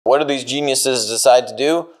what do these geniuses decide to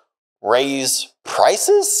do? Raise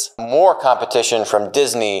prices? More competition from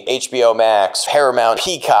Disney, HBO Max, Paramount,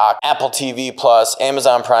 Peacock, Apple TV Plus,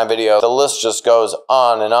 Amazon Prime Video. The list just goes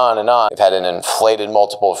on and on and on. They've had an inflated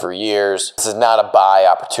multiple for years. This is not a buy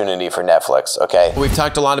opportunity for Netflix, okay? We've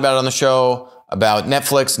talked a lot about it on the show, about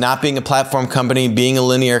Netflix not being a platform company, being a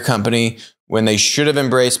linear company, when they should have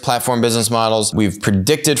embraced platform business models. We've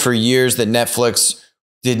predicted for years that Netflix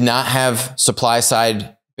did not have supply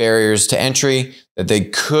side barriers to entry, that they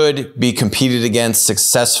could be competed against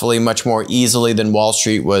successfully much more easily than Wall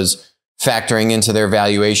Street was factoring into their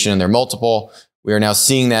valuation and their multiple. We are now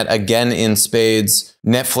seeing that again in spades.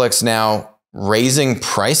 Netflix now raising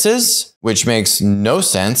prices, which makes no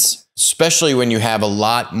sense, especially when you have a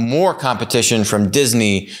lot more competition from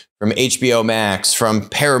Disney, from HBO Max, from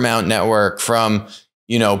Paramount Network, from,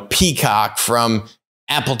 Peacock, from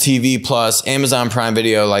Apple TV Plus, Amazon Prime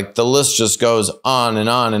Video. Like, the list just goes on and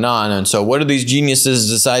on and on. And so what do these geniuses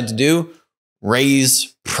decide to do?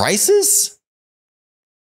 Raise prices?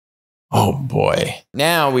 Oh boy.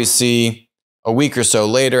 Now we see a week or so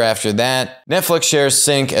later after that, Netflix shares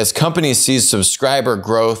sink as company sees subscriber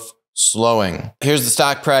growth slowing. Here's the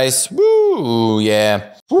stock price. Woo,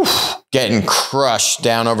 yeah. Oof. Getting crushed,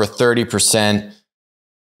 down over 30%.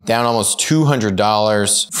 Down almost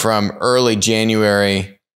 $200 from early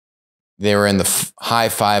January. They were in the high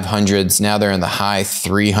 500s. Now they're in the high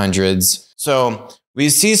 300s. So we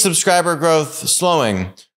see subscriber growth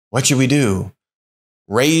slowing. What should we do?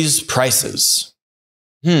 Raise prices.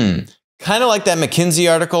 Kind of like that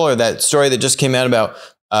McKinsey article, or that story that just came out about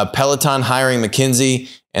Peloton hiring McKinsey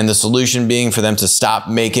and the solution being for them to stop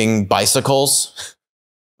making bicycles.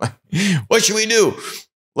 What should we do?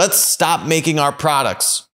 Let's stop making our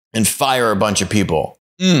products and fire a bunch of people.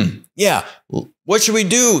 Yeah. What should we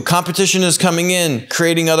do? Competition is coming in,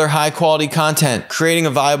 creating other high quality content, creating a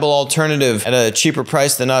viable alternative at a cheaper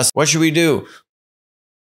price than us. What should we do?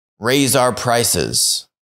 Raise our prices.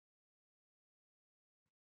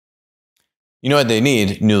 You know what they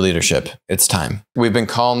need? New leadership. It's time. We've been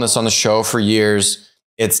calling this on the show for years.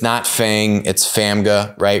 It's not FANG, it's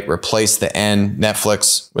FAMGA, right? Replace the N,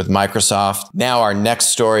 Netflix with Microsoft. Now our next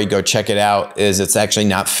story, go check it out, is it's actually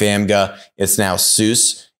not FAMGA, it's now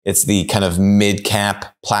SUS. It's the kind of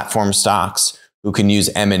mid-cap platform stocks who can use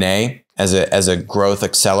M&A as a growth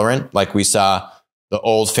accelerant. Like we saw the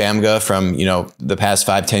old FAMGA from, the past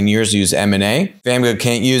 5-10 years use M&A. FAMGA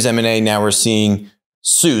can't use M&A. Now we're seeing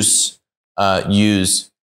SUS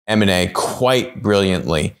use M&A quite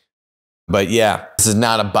brilliantly. But yeah, this is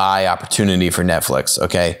not a buy opportunity for Netflix,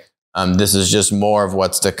 okay? This is just more of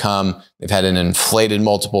what's to come. They've had an inflated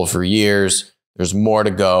multiple for years. There's more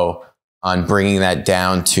to go on bringing that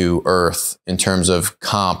down to earth in terms of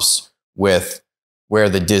comps with where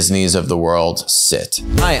the Disneys of the world sit.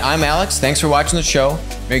 Hi, I'm Alex. Thanks for watching the show.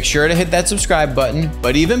 Make sure to hit that subscribe button,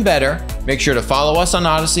 but even better, make sure to follow us on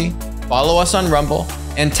Odyssey, follow us on Rumble,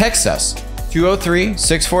 and text us.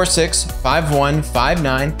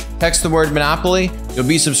 203-646-5159. Text the word Monopoly. You'll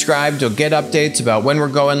be subscribed. You'll get updates about when we're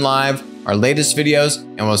going live, our latest videos,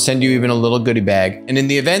 and we'll send you even a little goodie bag. And in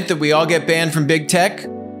the event that we all get banned from big tech,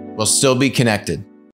 we'll still be connected.